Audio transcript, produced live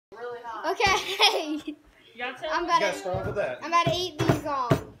Okay. I'm about to start with that. I'm about to eat these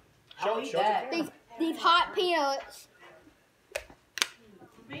I'll eat that. these hot peanuts.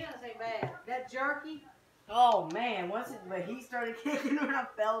 Peanuts ain't bad. That jerky. Oh man, but he started kicking when I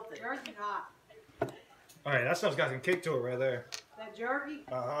felt it. Jerky hot. All right, that stuff's got some kick to it right there. That jerky.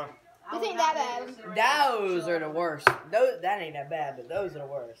 This ain't that bad. Those are the worst. That ain't that bad, but those are the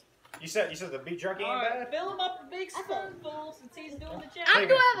worst. You said the beef jerky ain't bad? Fill him up a big spoonful since he's doing the challenge. I'm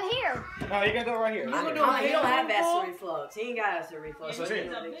doing it over here. No, you're gonna do it right here. He don't have acid reflux. He ain't got acid reflux. So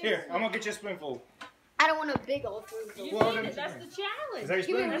here, I'm gonna get you a spoonful. I don't want a big old spoonful. You need it. That's the challenge. Is that your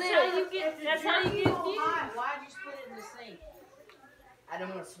spoon? That's how you get views. Why'd you split it in the sink? I don't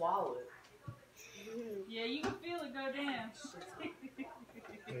want to swallow it. Yeah, you can feel it go down.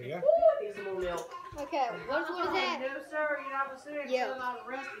 There you go. Here's some more milk. Okay, what is that? No, sir, you're not gonna sit Yeah. until I'm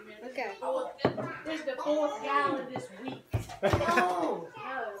arrested, man. Okay. This is the 4th gallon this week. Oh!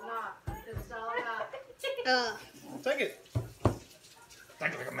 No, it's not. It's all about. Take it.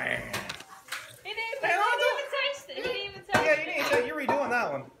 Think like a man. He didn't even taste it. He didn't even taste Yeah, it. you didn't say you're redoing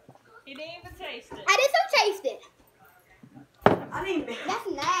that one. He didn't even taste it. I did so taste it. I didn't. That's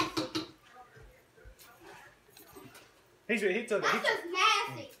nasty. He took That's it. just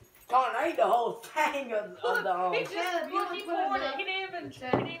nasty. Colin, I ate the whole thing of the He just he poured it. He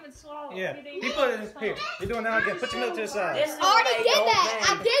didn't even swallow it. Yeah, He he didn't put it even in swallow here. You're doing that again. Put your milk to the side. This is I already the did whole that.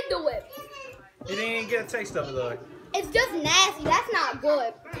 I thing. did do it. You didn't even get a taste of it though. It's just nasty. That's not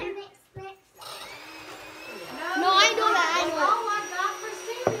good. No, I ain't doing that. I ain't doing All I got for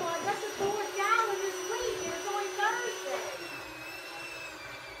cereal, that's the 4th gallon this week, and it's only Thursday.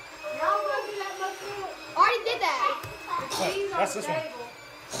 Y'all gonna do that much more? I already did that. That's this one.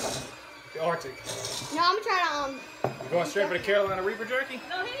 The Arctic. No, I'm trying to You going straight for the Carolina Reaper jerky?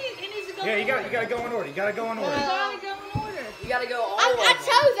 No, he needs to go. Yeah, you in order. gotta go in order. You gotta go in order. You gotta go in order. You gotta go all I of them.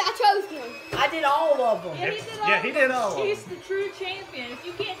 chose one. I did all of them. Yeah, he did all. Yeah, he did all of them. He's the true champion. If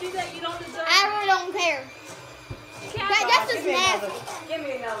you can't do that, you don't deserve I really don't care. That's just nasty. Give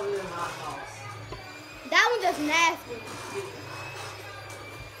me another little hot sauce. That one's just nasty.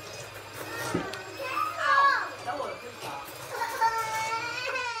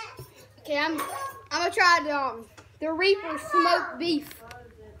 Okay, I'm gonna try the Reaper smoked beef.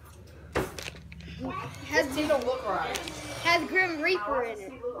 This don't look right. Has Grim Reaper in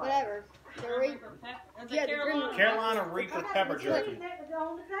it. Whatever. The Reaper. Yeah, the Grim Carolina Reaper pepper jerky.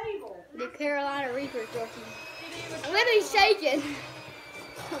 On the table. The Carolina Reaper jerky. I'm literally shaking.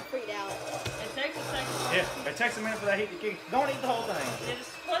 I'm freaked out. It takes a second. Yeah, it takes a minute for that heat to kick. Don't eat the whole thing. Yeah,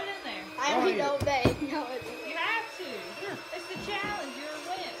 just put it in there. I Don't don't eat know they. No, You have to. It's the challenge. You're a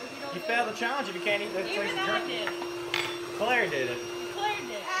win if you don't. You do failed it. the challenge if you can't eat that Even taste of I jerky. did. Claire did it. Claire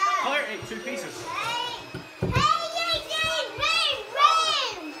did. Claire ate 2 pieces.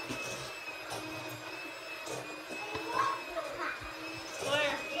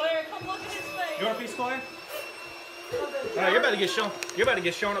 Claire, come look at his face. You want a piece, Claire? You're about to get shown. You're about to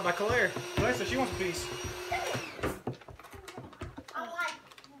get shown up by Claire. Claire said she wants a piece.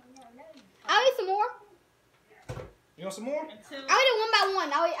 I'll eat some more. You want some more? Until, I'll eat it one by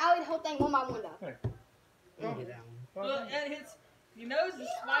one. I'll eat the whole thing one by one though. Hey. well, and your nose is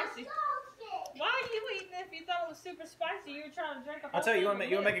spicy. Why are you eating it if you thought it was super spicy? You were trying to drink a whole I'll tell you, you thing want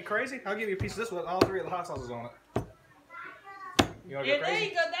to of make it crazy? I'll give you a piece of this with all 3 of the hot sauces on it. You want to Yeah, go there crazy?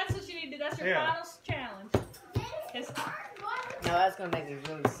 you go. That's what you need to do. That's your Yeah. final challenge. No, that's gonna make me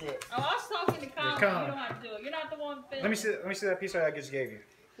really sick. Oh, I was talking to Colin. Colin. You don't have to do it. You're not the one filming. Let me see that piece I just gave you.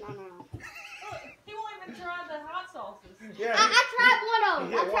 No. Look, he won't even try the hot sauces. Yeah. I tried one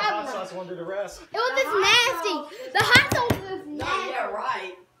of them. I one tried hot one. sauce, one do the rest. It was just nasty. The hot sauce was No, nasty. yeah,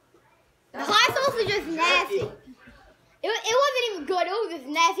 right. The hot sauce was just nasty. It wasn't even good. It was just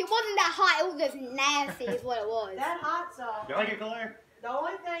nasty. It wasn't that hot. It was just nasty is what it was. That hot sauce. You like it, Claire? The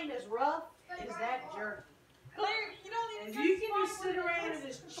only thing that's rough is that jerky. Claire, you don't If even you can just sit around and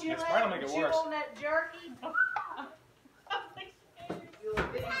just chill It's probably out make and it chew worse. on that jerky, you'll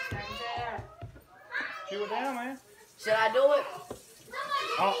be there. Chew it down, man. Should I do it?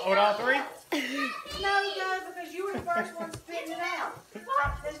 With all 3? No, because you were the first one spitting it out.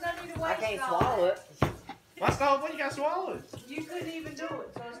 There's no need to I waste can't all swallow that. it. What's the whole point? You got to swallow it. You couldn't even do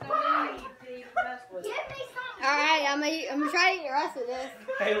it, so it's no need to even mess with it. All right, I'm gonna try to eat the rest of this.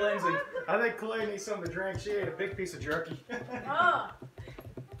 Hey, Lindsay, I think Claire needs something to drink. She ate a big piece of jerky. Huh?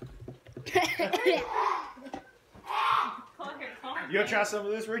 Claire, You gonna try some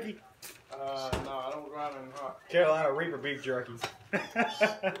of this, Ricky? No, I don't run in hot. Carolina Reaper beef jerky. That's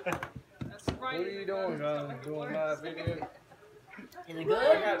right. What are you doing? Doing live video? Is it I good?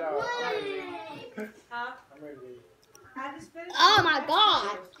 got Huh? I'm ready to eat. I just finished. Oh my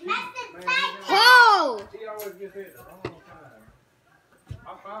God! Man,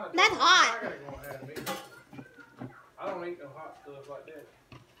 That's hot. I gotta go and have it. I don't eat no hot stuff like that.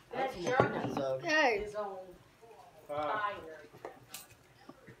 That jerky Hey. is on Uh, fire.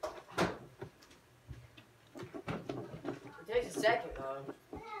 It takes a second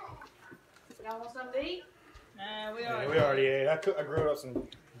though. Y'all want something to eat? Nah, we Yeah, already. we already ate. I grilled up some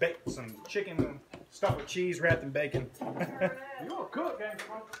chicken stuffed with cheese wrapped in bacon. you a cook, ain't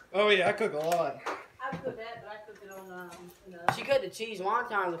you? Oh yeah, I cook a lot. I cooked that, but I cooked it on She cut the cheese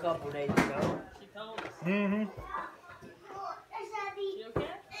wontons a couple of days ago. She told us. Mm-hmm. You okay?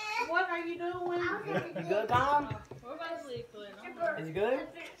 What are you doing? You good, Tom? We're about to leave, Clint. Is it good?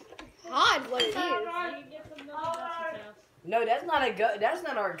 Hot, what it is. You can get some milk at Dustin's house. No, that's not a that's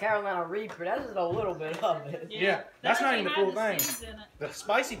not our Carolina Reaper. That's just a little bit of it. Yeah, that's not even the full thing. seeds in it. The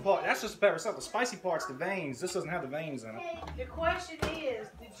spicy part, that's just the pepper stuff. The spicy part's the veins. This doesn't have the veins in it. The question is,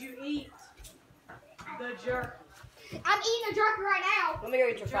 did you eat the jerky? I'm eating a jerky right now. Let me go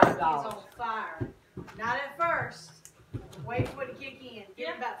get your Jerky is $5. on fire. Not at first. Wait for it to kick in. Give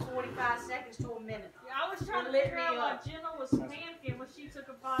it about 45 seconds to a minute. Yeah, I was trying to Lit figure me out why up. Jenna was panicking when she took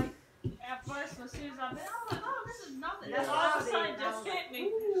a bite at first. And as soon as I bit, I was like, oh, this is nothing. That's Then all of a what I sudden, it did. I just was hit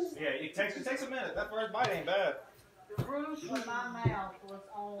me. Yeah, it takes a minute. That first bite ain't bad. The roof of my mouth was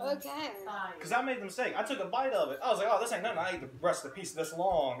on Okay. fire. Cause I made the mistake. I took a bite of it. I was like, oh, this ain't nothing. I ate the rest of the piece this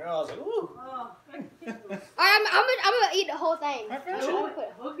long. And I was like, ooh. Oh, Alright, I'm gonna eat the whole thing. I finished I'm it. gonna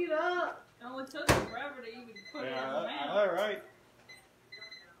put- hook it up. It only took me forever to even put it in my Yeah, mouth. all right.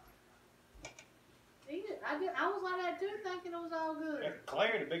 Eat it. I was like that too, thinking it was all good. Yeah,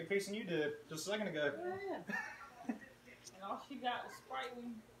 Claire, the bigger piece than you did just a second ago. Yeah. And all she got was Sprite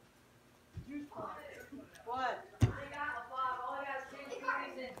and juice pop. What?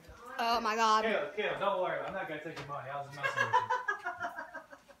 Oh my god. Kill, don't worry. I'm not gonna take your money. I was just messing with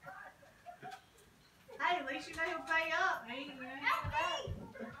you. Hey, at least you know he'll pay up. He ain't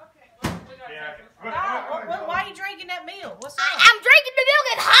Yeah. why are you drinking that milk? What's up? I'm drinking the milk.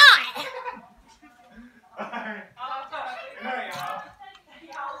 It's hot. Alright. Good night,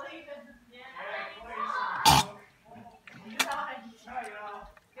 y'all.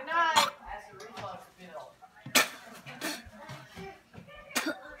 Good night. That's a reflux bill.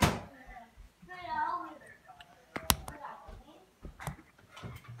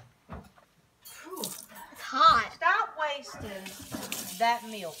 It's hot. Stop wasting that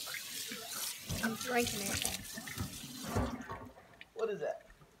milk. I'm drinking it. What is that?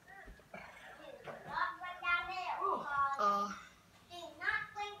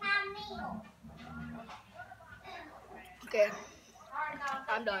 Okay.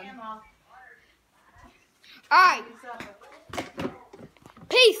 I'm done. Alright.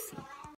 Peace.